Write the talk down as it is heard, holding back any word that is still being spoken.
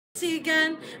See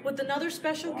again with another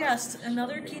special guest,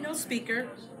 another keynote speaker.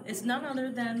 It's none other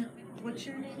than, what's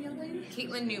your name, young lady?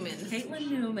 Kaitlyn Newman.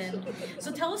 Kaitlyn Newman.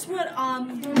 So tell us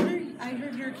I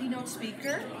heard you're a keynote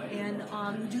speaker, and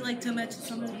would you like to mention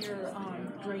some of your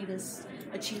greatest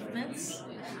achievements?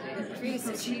 Greatest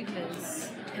achievements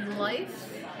in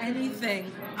life?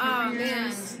 Anything. Oh man.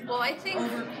 Careers, Well, I think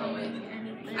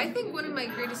one of my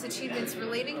greatest achievements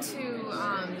relating to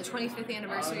the 25th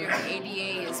anniversary of the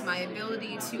ADA is my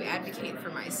ability to advocate for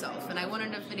myself. And I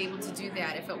wouldn't have been able to do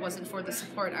that if it wasn't for the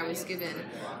support I was given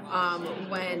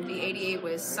when the ADA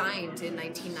was signed in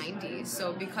 1990.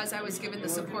 So because I was given the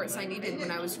supports I needed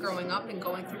when I was growing up and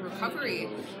going through recovery,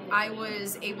 I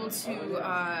was able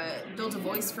to build a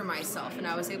voice for myself, and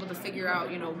I was able to figure out,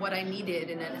 what I needed,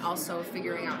 and then also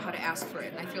figuring out how to ask for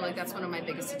it. And I feel like that's one of my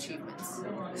biggest achievements.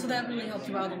 So that really helped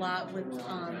you out a lot with, with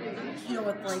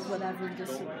like whatever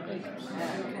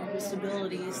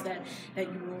disabilities that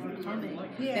you were overcoming.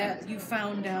 Yeah. That you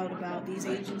found out about these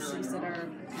agencies that are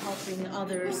helping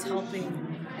others,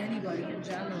 helping anybody in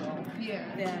general. Yeah.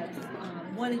 That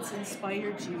what it's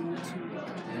inspired you to become a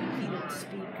keynote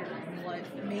speaker, and what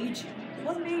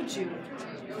made you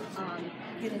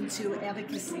get into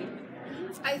advocacy.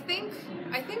 I think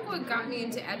what got me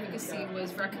into advocacy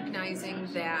was recognizing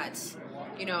that,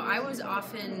 I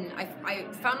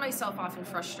found myself often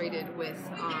frustrated with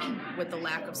the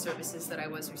lack of services that I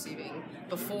was receiving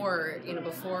before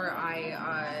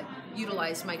I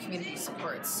utilized my community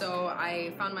support. So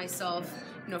I found myself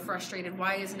frustrated.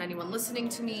 Why isn't anyone listening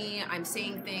to me? I'm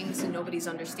saying things and nobody's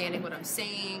understanding what I'm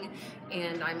saying,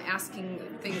 and I'm asking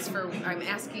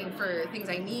for things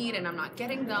I need and I'm not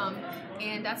getting them.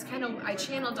 And that's I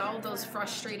channeled all of those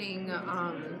frustrating,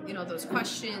 those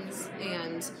questions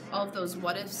and all of those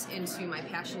what ifs into my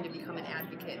passion to become an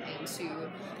advocate and to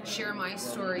share my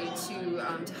story, to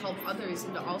help others,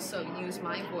 and to also use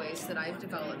my voice that I've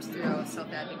developed throughout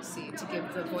self-advocacy to give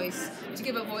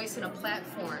a voice and a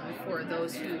platform for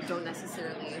those who don't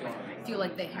necessarily feel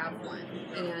like they have one.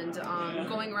 And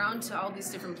going around to all these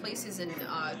different places and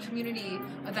community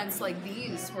events like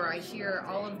these, where I hear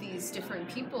all of these different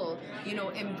people,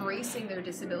 embracing their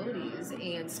disabilities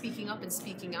and speaking up and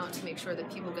speaking out to make sure that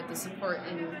people get the support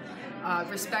and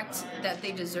respect that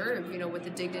they deserve, with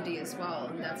the dignity as well.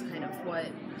 And that's kind of what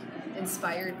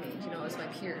inspired me, as my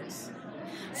peers.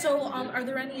 So are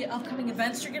there any upcoming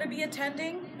events you're going to be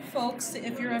attending, folks,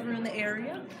 if you're ever in the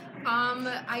area?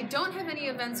 I don't have any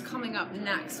events coming up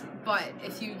next, but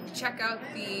if you check out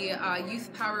the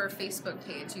Youth Power Facebook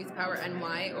page, Youth Power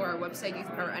NY, or our website,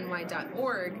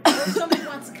 youthpowerny.org. If somebody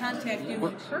wants to contact you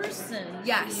in person,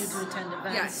 yes, for you to attend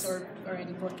events, yes, or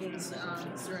any bookings,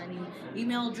 is there any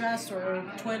email address or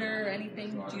Twitter or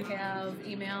anything? Do you have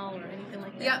email or anything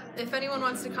like that? Yeah, if anyone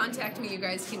wants to contact me, you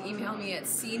guys can email me at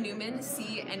cneumann,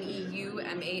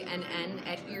 CNEUMANN,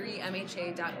 at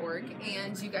eriemha.org,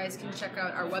 and you guys can check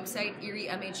out our website,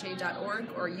 eriemha.org,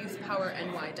 or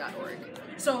youthpowerny.org.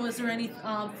 So is there any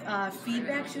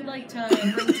feedback you'd like to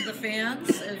bring to the fans?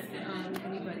 If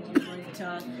anybody would like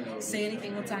to say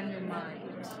anything, what's on your mind?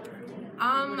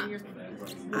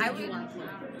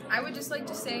 I would just like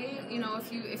to say,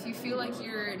 if you feel like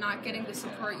you're not getting the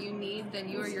support you need, then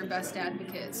you are your best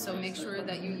advocate. So make sure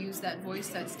that you use that voice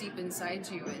that's deep inside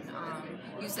you, and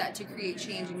use that to create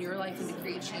change in your life and to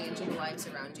create change in the lives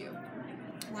around you.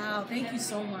 Wow, thank you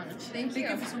so much. Thank you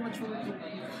so much for working.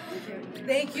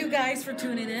 Thank you guys for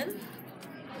tuning in.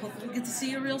 Hopefully we get to see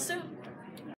you real soon.